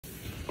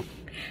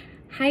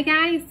Hi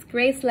guys,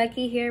 Grace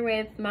Lucky here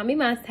with Mommy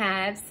Must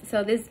Haves.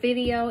 So this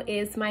video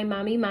is my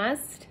Mommy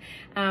Must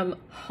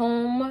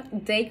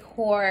home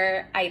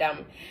decor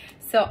item.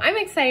 So I'm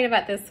excited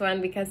about this one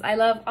because I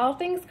love all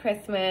things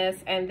Christmas,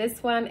 and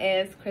this one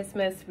is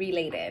Christmas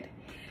related.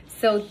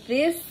 So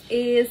this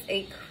is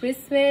a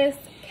Christmas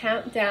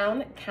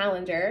countdown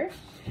calendar,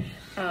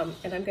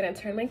 and I'm gonna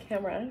turn my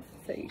camera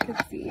so you can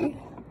see.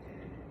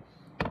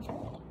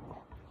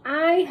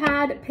 I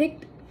had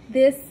picked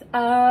this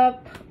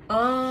up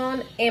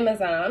on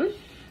Amazon.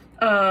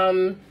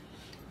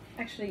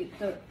 Actually,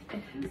 it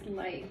has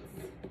lights.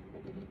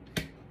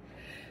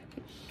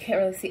 Can't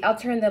really see. I'll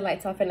turn the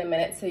lights off in a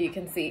minute so you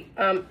can see.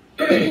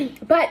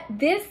 But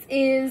this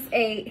is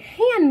a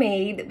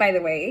handmade, by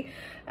the way,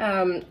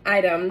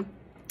 item.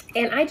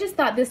 And I just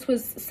thought this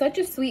was such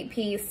a sweet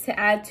piece to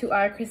add to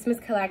our Christmas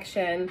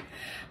collection.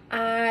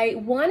 I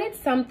wanted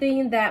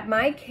something that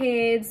my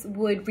kids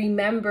would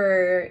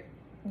remember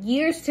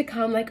years to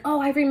come, like, oh,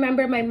 I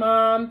remember my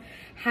mom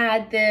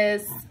had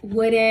this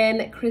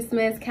wooden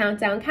Christmas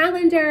countdown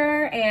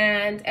calendar,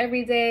 and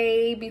every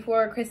day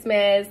before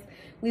Christmas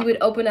we would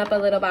open up a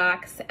little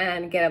box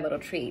and get a little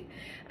treat.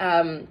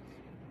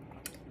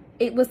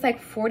 It was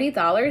like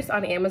 $40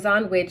 on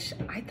Amazon, which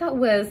I thought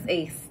was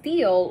a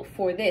steal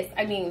for this.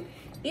 I mean,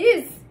 it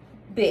is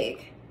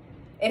big,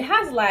 it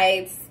has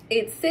lights,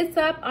 it sits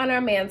up on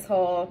our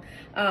mantle,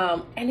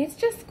 and it's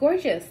just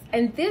gorgeous.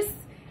 And this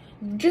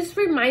just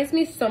reminds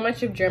me so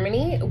much of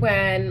Germany.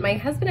 When my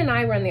husband and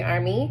I were in the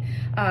army,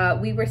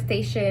 we were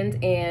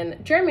stationed in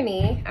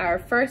Germany. Our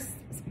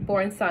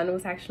firstborn son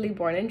was actually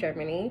born in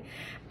Germany.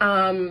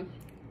 And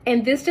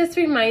this just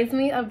reminds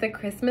me of the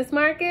Christmas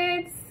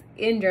markets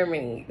in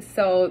Germany.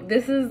 So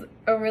this is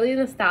a really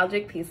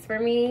nostalgic piece for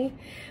me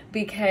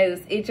because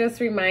it just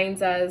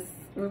reminds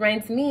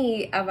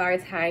me of our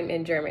time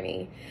in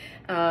Germany,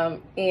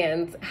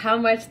 and how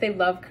much they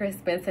love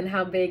Christmas and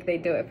how big they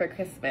do it for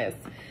Christmas.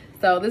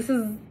 So this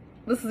is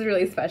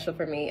really special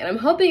for me, and I'm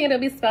hoping it'll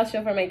be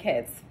special for my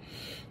kids.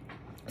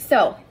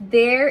 So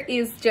there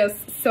is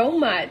just so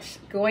much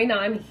going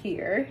on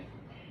here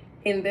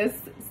in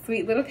this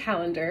sweet little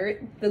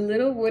calendar. The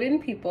little wooden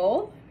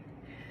people,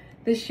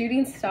 the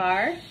shooting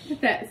star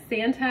that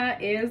Santa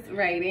is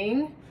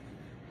riding.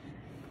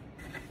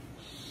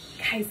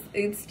 Guys,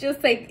 it's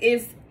just like,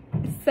 it's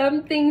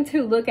something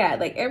to look at.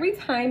 Like every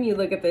time you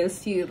look at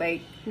this, you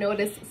like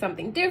notice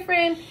something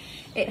different.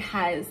 It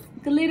has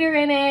glitter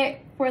in it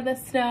for the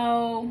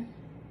snow.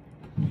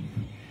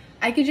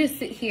 I could just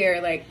sit here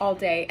like all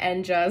day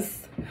and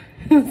just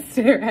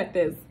stare at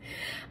this.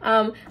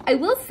 I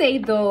will say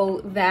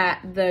though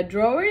that the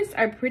drawers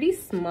are pretty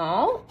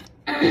small.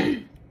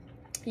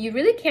 You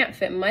really can't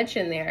fit much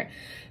in there.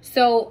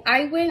 So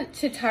I went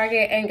to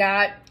Target and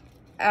got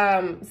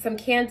some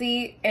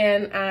candy,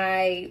 and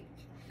I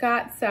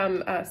got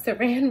some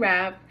saran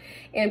wrap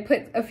and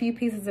put a few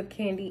pieces of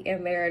candy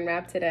in there and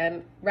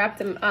wrapped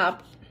them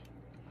up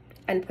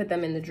and put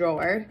them in the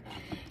drawer,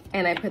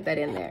 and I put that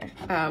in there.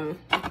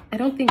 I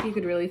don't think you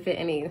could really fit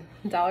any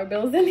dollar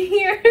bills in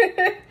here.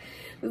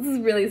 This is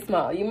really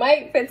small. You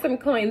might fit some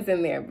coins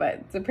in there,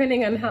 but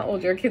depending on how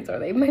old your kids are,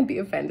 they might be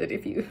offended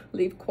if you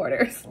leave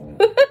quarters.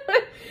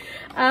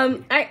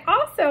 I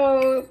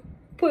also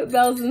put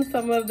bells in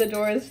some of the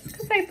drawers just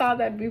because I thought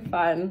that'd be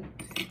fun,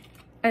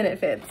 and it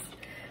fits.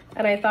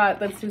 And I thought,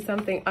 let's do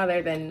something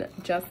other than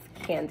just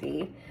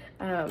candy.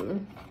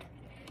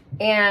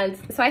 And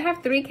so I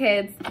have 3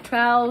 kids,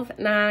 12,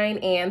 9,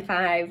 and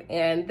 5,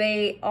 and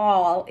they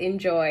all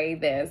enjoy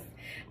this.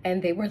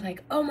 And they were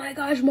like, oh my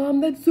gosh,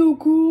 Mom, that's so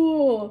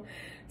cool.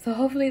 So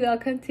hopefully they'll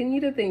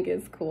continue to think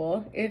it's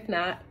cool. If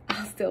not,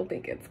 I'll still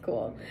think it's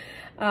cool.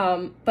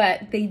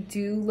 But they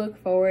do look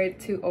forward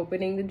to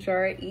opening the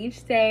drawer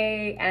each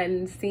day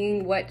and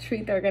seeing what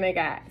treat they're gonna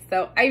get.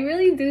 So I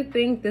really do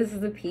think this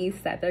is a piece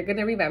that they're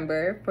gonna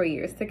remember for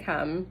years to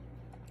come.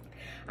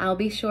 I'll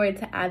be sure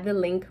to add the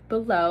link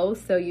below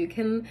so you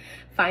can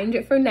find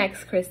it for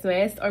next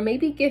Christmas, or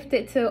maybe gift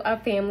it to a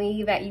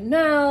family that you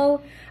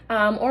know,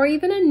 or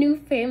even a new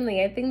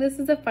family. I think this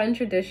is a fun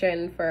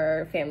tradition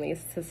for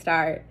families to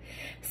start.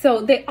 So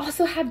they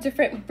also have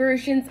different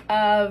versions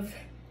of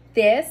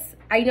this.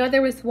 I know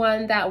there was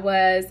one that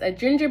was a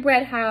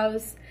gingerbread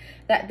house,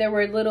 that there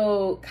were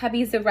little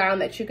cubbies around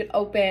that you could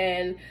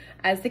open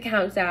as the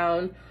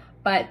countdown.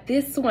 But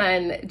this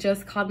one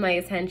just caught my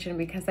attention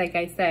because, like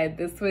I said,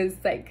 this was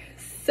like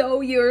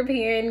so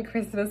European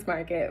Christmas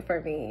market for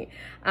me.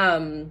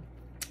 And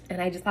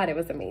I just thought it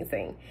was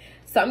amazing.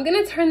 So I'm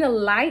gonna turn the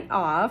light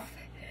off.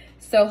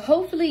 So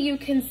hopefully you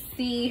can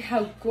see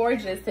how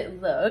gorgeous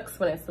it looks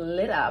when it's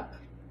lit up.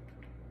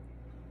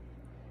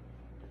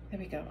 There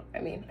we go. I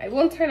mean, I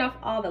won't turn off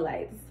all the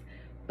lights,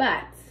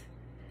 but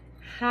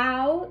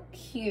how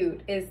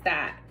cute is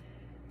that?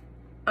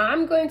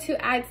 I'm going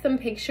to add some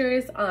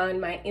pictures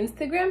on my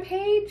Instagram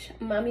page,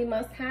 Mommy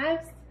Must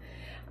Haves,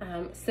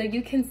 so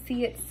you can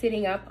see it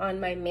sitting up on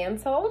my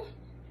mantle.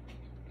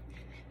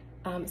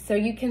 So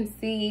you can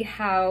see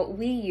how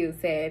we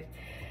use it.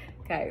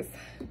 Guys,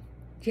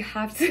 you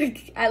have to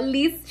at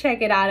least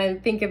check it out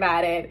and think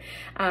about it.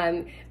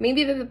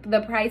 Maybe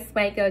the price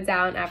might go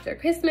down after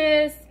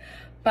Christmas,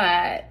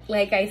 but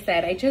like I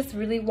said, I just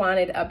really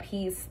wanted a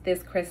piece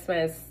this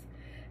Christmas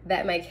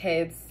that my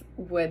kids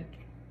would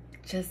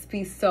just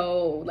be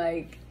so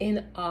like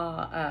in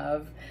awe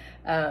of,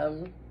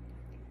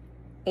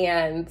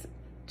 and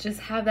just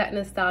have that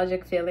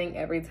nostalgic feeling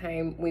every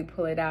time we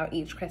pull it out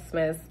each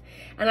Christmas.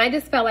 And I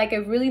just felt like I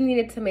really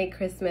needed to make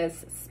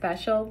Christmas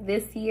special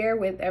this year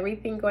with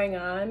everything going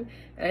on,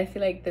 and I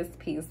feel like this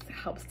piece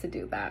helps to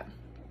do that.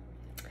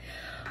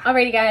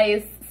 Alrighty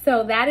guys,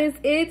 so that is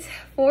it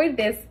for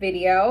this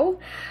video.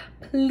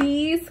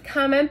 Please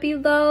comment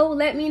below,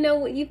 let me know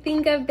what you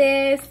think of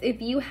this.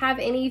 If you have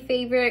any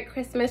favorite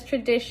Christmas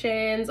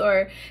traditions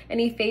or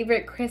any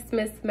favorite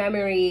Christmas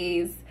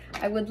memories,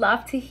 I would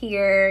love to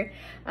hear.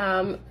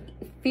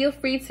 Feel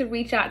free to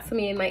reach out to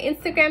me in my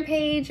Instagram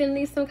page and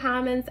leave some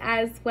comments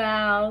as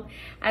well.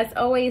 As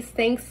always,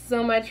 thanks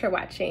so much for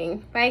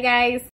watching. Bye guys.